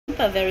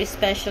a very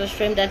special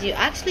shrimp that you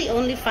actually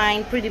only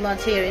find pretty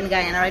much here in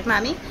Guyana, right,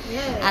 Mommy?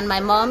 Yeah. And my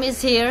mom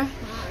is here,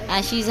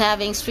 and she's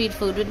having street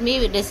food with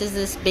me. This is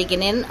the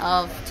beginning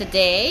of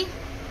today.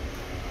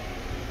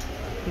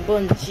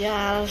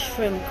 Dhal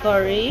shrimp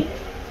curry.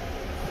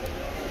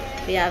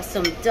 We have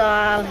some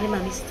dhal. Hey,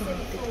 Mommy, stop.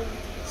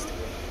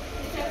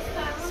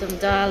 Some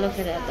dhal. Look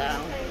at that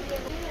dhal.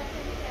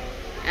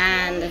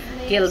 And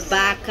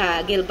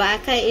Gilbacka.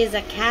 Gilbacka is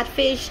a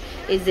catfish.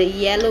 It's a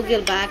yellow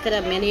Gilbacka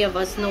that many of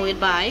us know it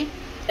by.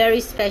 Very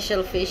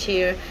special fish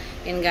here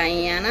in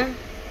Guyana.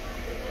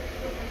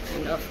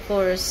 And of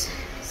course,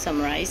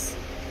 some rice.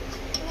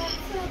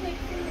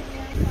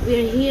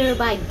 We're here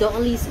by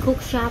Dolly's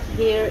Cook Shop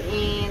here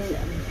in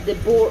the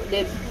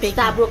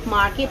Stabroek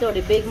Market, or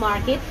the big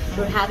market.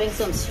 We're having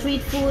some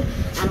street food,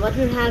 and what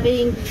we're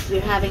having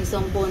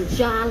some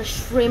Dhal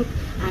shrimp,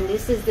 and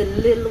this is the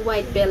little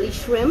white belly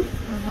shrimp.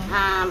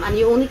 And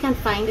you only can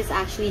find this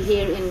actually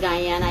here in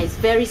Guyana. It's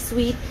very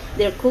sweet.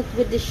 They're cooked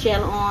with the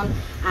shell on,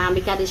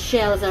 because the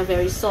shells are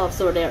very soft,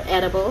 so they're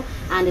edible,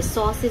 and the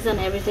sauces and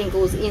everything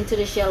goes into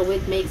the shell,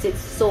 which makes it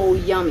so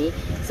yummy.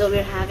 So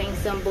we're having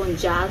some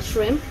Dhal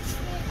shrimp.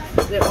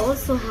 We're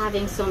also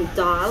having some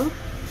dhal.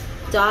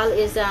 Dhal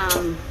is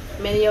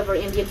many of our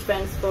Indian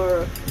friends,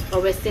 or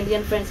West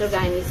Indian friends, or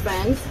Guyanese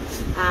friends,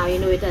 you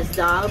know it as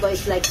dhal, but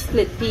it's like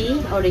split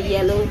pea, or the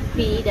yellow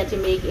pea that you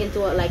make into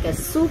like a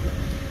soup,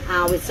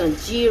 with some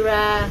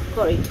jeera,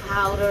 curry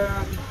powder,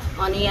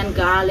 onion,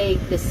 garlic.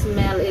 The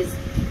smell is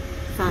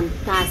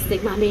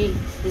fantastic, Mommy.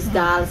 This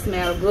dhal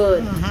smells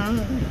good.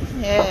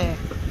 Yeah.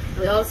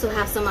 We also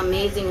have some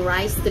amazing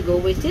rice to go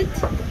with it,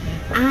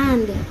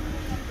 and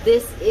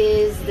this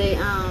is the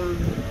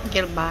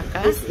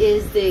Gilbacka. This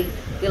is the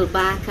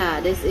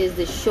Gilbacka. This is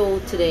the show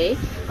today.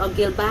 A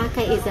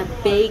Gilbacka is a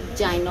big,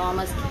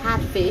 ginormous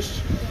catfish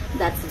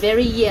that's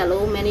very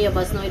yellow. Many of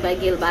us know it by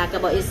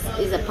Gilbacka, but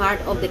it's a part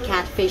of the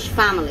catfish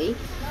family,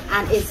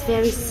 and it's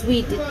very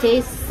sweet. It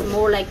tastes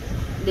more like,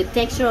 the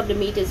texture of the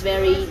meat is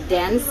very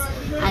dense,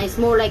 and it's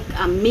more like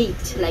a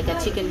meat, like a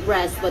chicken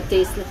breast, but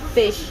tastes like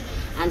fish,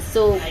 and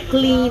so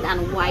clean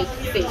and white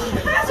fish.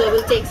 So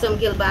we'll take some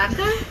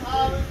Gilbacka.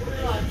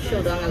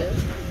 Show down a little.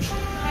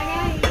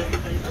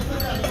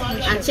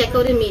 And check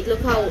out the meat.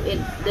 Look how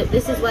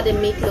this is what the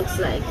meat looks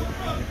like.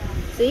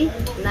 See?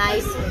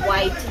 Nice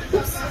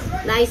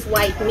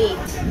white meat.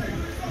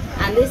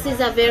 And this is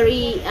a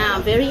very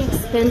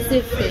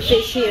expensive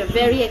fish here.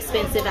 Very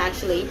expensive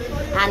actually.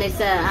 And it's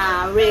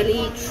a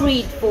really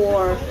treat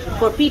for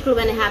people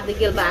when they have the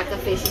Gilbacka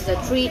fish. It's a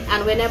treat.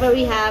 And whenever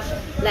we have,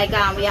 like,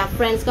 we have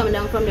friends coming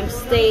down from the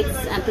States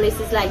and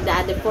places like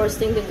that, the first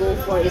thing to go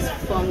for is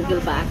from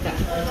Gilbacka.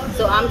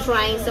 So I'm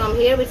trying some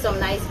here with some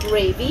nice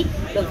gravy.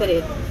 Look at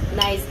it.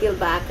 Nice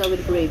Gilbacka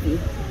with gravy.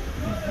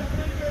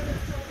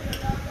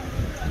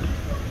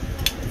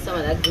 Some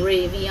of that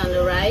gravy on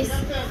the rice.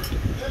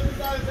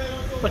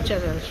 Put your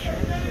little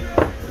shrimp.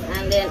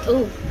 And then,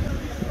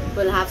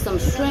 we'll have some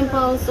shrimp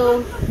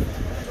also.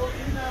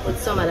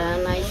 With some of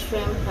that nice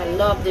shrimp. I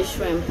love the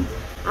shrimp.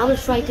 I will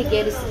try to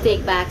get this to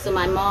take back. So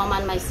my mom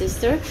and my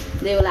sister,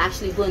 they will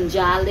actually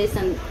Dhal this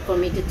and for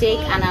me to take,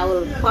 and I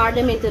will part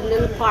them into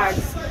little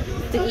parts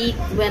to eat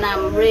when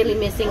I'm really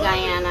missing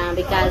Guyana,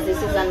 because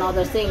this is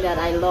another thing that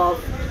I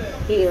love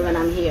here when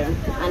I'm here.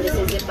 And this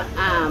is the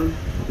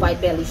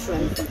white belly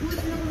shrimp.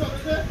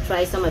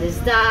 Try some of this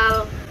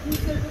dhal.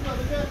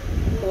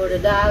 Pour the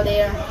dhal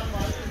there.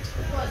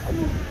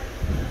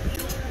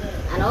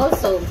 And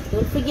also,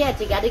 don't forget,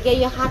 you got to get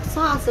your hot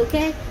sauce,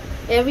 okay?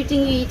 Everything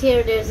you eat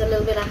here, there's a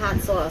little bit of hot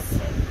sauce.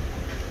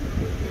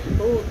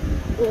 Oh,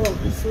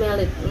 smell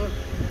it. It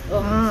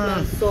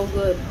smells so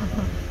good.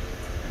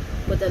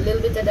 Put a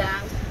little bit of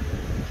that.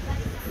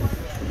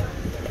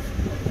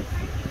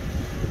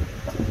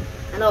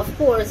 And of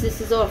course, this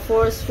is our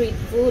first street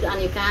food,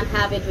 and you can't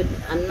have it with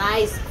a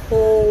nice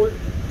cold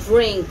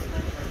drink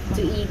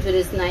to eat with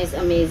this nice,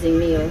 amazing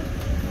meal.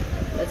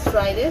 Let's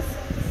try this.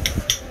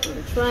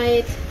 Try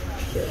it.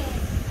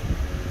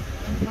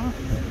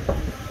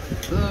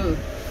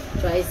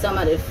 Try some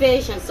of the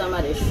fish and some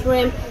of the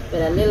shrimp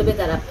with a little bit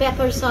of the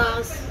pepper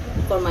sauce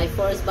for my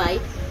first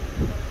bite.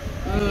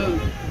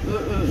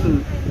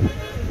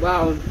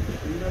 Wow.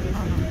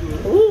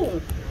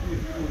 Ooh,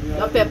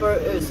 the pepper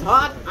is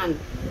hot and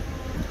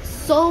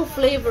so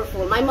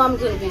flavorful. My mom's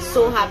going to be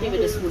so happy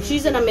with this food.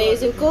 She's an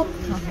amazing cook.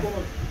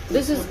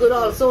 This is good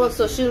also,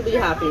 so she'll be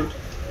happy.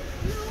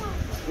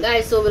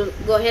 Guys, so we'll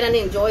go ahead and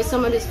enjoy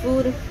some of this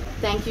food.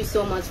 Thank you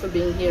so much for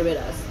being here with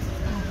us.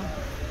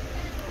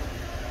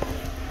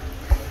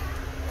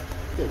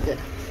 Good.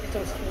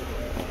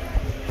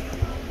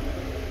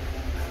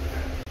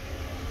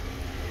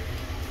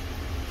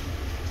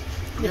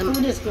 The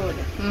food is good.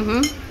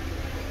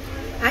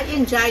 I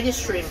enjoy the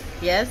shrimp.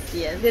 Yes.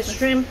 The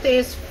shrimp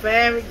tastes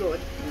very good.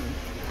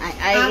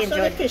 I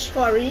enjoy the fish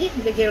curry,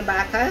 the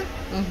Gilbacka.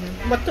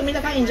 But to me,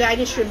 I enjoy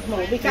the shrimp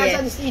more because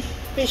I just eat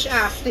fish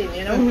often,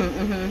 you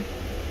know.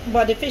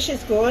 But the fish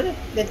is good.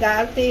 The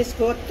dhal tastes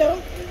good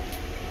too.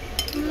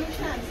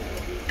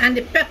 And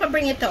the pepper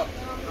bring it up.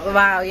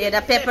 Wow, yeah,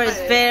 the pepper is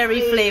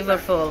very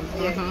flavorful.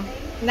 Yeah.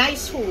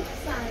 Nice food.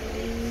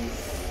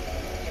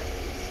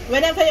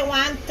 Whenever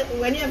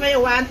you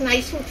want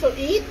nice food to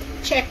eat,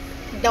 check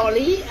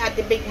Dolly at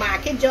the big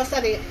market. Just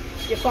at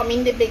you come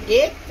in the big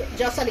gate,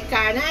 just at the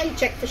corner, you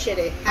check for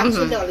shit. Ask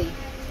Dolly.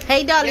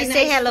 Hey Dolly,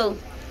 say nice hello.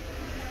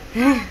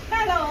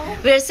 Hello.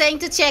 We're saying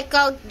to check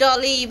out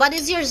Dolly. What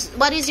is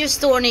your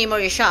store name or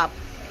your shop?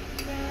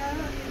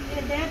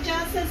 They're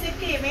just as it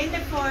came in the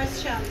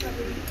first shop.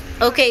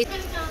 Okay.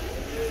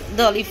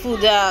 Dolly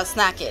Food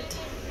Snack It.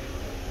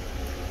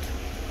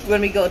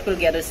 When we go, we'll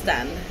get a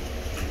stand.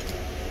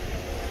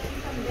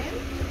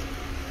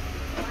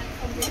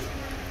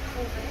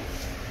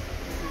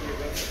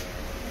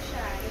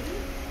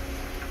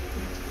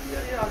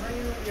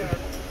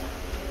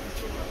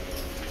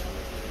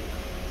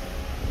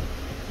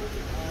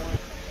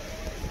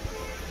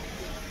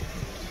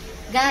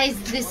 Guys,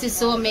 this is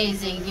so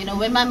amazing. You know,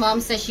 when my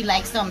mom says she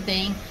likes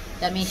something,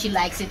 that means she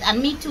likes it. And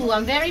me too.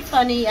 I'm very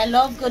funny. I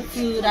love good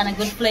food and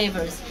good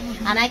flavors.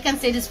 And I can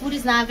say this food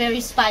is not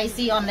very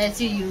spicy unless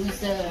you use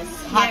the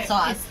hot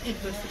sauce.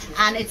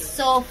 And it's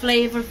so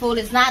flavorful.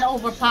 It's not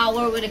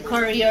overpowered with the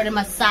curry or the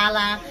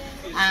masala.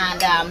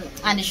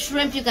 And the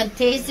shrimp, you can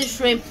taste the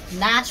shrimp,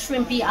 not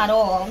shrimpy at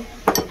all.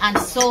 And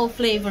so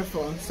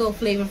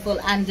flavorful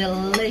and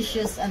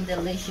delicious and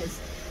delicious.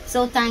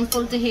 So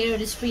thankful to hear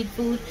the street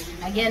food.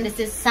 Again, this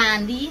is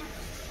Sandy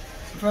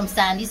from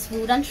Sandy's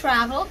Food and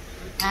Travel.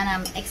 And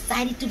I'm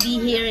excited to be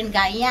here in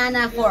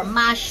Guyana for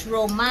Mash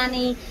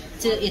Romani.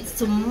 It's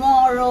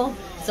tomorrow.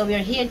 So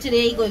we're here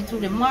today going through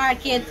the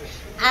market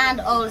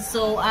and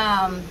also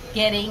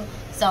getting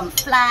some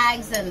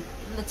flags and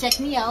check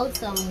me out,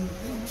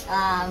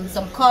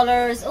 some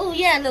colors. Oh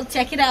yeah,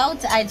 check it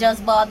out. I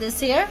just bought this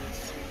here.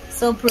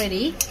 So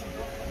pretty.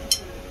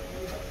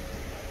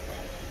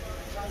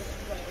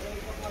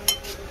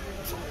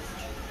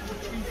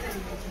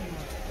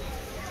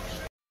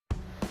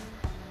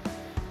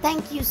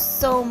 Thank you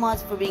so much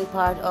for being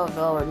part of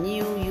our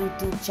new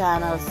YouTube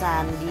channel,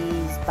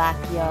 Sandy's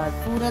Backyard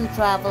Food and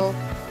Travel.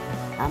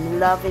 I'm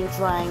loving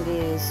trying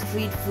the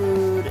street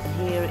food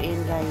here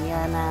in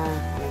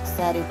Guyana. I'm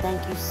excited.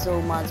 Thank you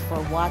so much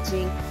for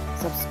watching,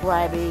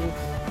 subscribing,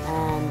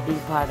 and being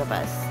part of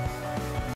us.